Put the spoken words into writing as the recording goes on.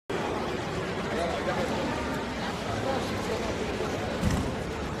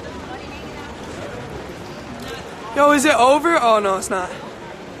Yo, is it over? Oh, no, it's not.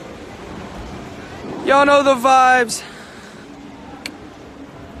 Y'all know the vibes.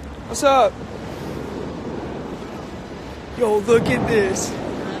 What's up? Yo, look at this.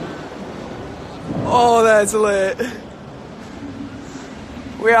 Oh, that's lit.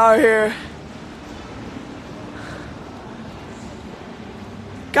 We out here.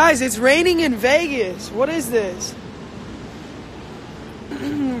 Guys, it's raining in Vegas. What is this?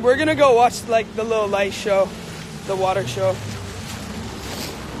 We're gonna go watch like the little light show, the water show.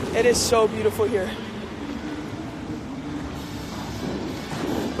 It is so beautiful here.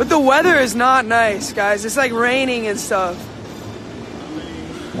 But the weather is not nice, guys. It's like raining and stuff.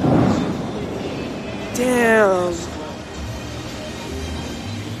 Damn.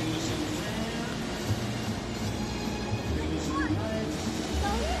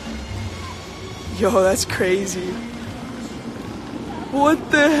 Yo, that's crazy. What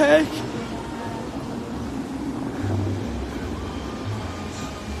the heck?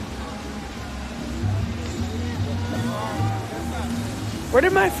 Where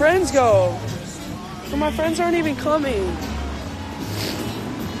did my friends go? So my friends aren't even coming.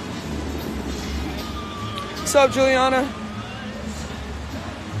 What's up, Juliana?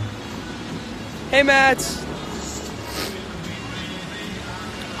 Hey, Matt.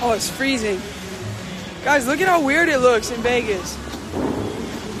 Oh, it's freezing. Guys, look at how weird it looks in Vegas.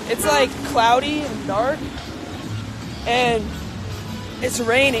 It's like cloudy and dark. And it's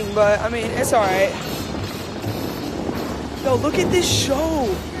raining, but I mean, it's alright. Yo, look at this show.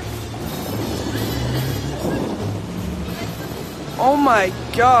 Oh my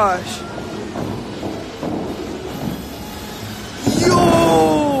gosh.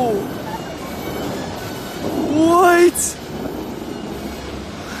 Yo! What?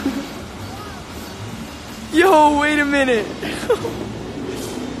 Yo, wait a minute.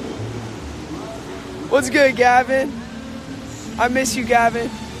 What's good, Gavin? I miss you, Gavin.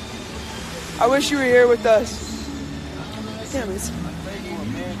 I wish you were here with us. Damn it.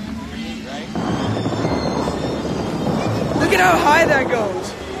 Look at how high that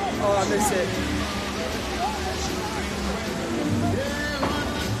goes. Oh, I missed it.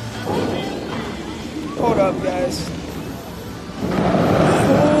 Hold up, guys.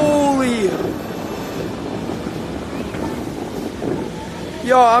 Holy.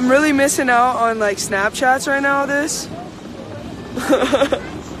 Yo, I'm really missing out on like Snapchats right now of this.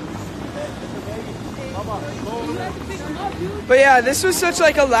 But yeah, this was such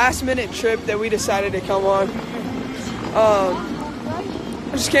like a last minute trip that we decided to come on.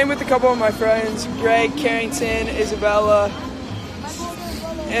 I just came with a couple of my friends, Greg, Carrington, Isabella,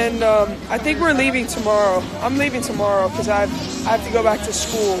 and I think we're leaving tomorrow. I'm leaving tomorrow because I have to go back to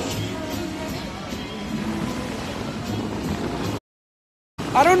school.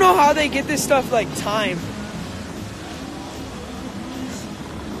 I don't know how they get this stuff like timed.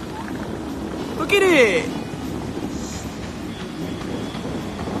 Look at it.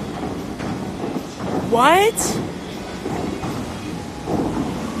 What?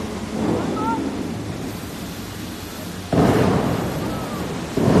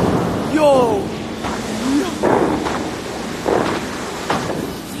 Yo.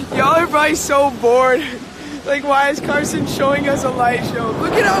 Y'all are probably so bored. Like, why is Carson showing us a light show?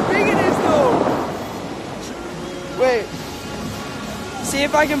 Look at how big it is, though. Wait. See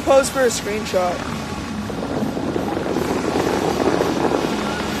if I can pose for a screenshot.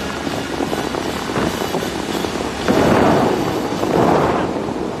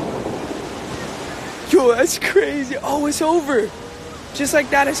 Yo, that's crazy. Oh, it's over. Just like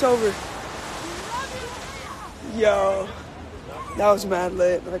that, it's over. Yo. That was mad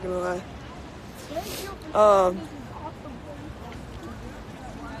lit, not gonna lie.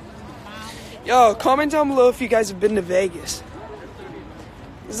 Yo, comment down below if you guys have been to Vegas.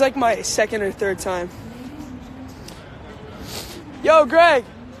 This is like my second or third time. Yo, Greg,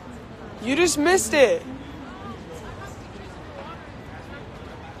 you just missed it.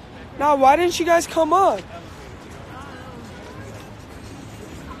 Now, why didn't you guys come up?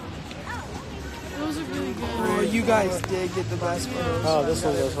 Those are really good. Oh, you guys did get the best photos. Oh, this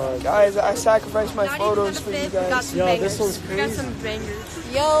one goes hard. Guys, I sacrificed my photos for you guys. Yo, this one's We got crazy. some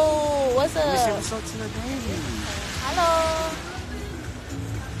bangers. Yo, what's up? What's up to the baby? Hello.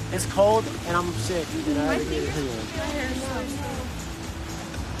 It's cold and I'm sick. And I already get it here.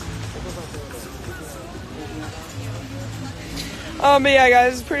 But yeah,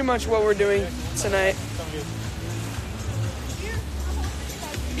 guys, this is pretty much what we're doing tonight.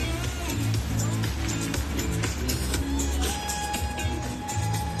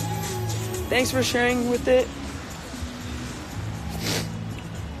 Thanks for sharing with it.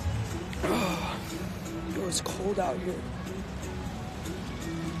 it's cold out here.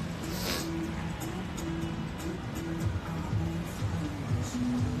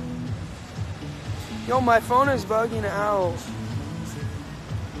 Yo, my phone is bugging out.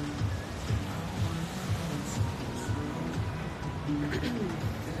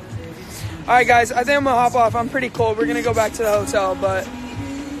 Alright guys, I think I'm gonna hop off. I'm pretty cold. We're gonna go back to the hotel, but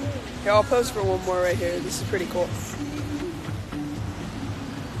yeah, I'll post for one more right here. This is pretty cool.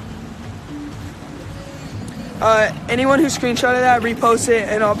 Anyone who screenshotted that, repost it,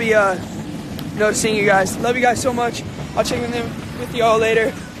 and I'll be noticing you guys. Love you guys so much. I'll check in with y'all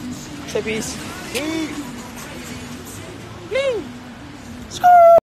later. Say peace.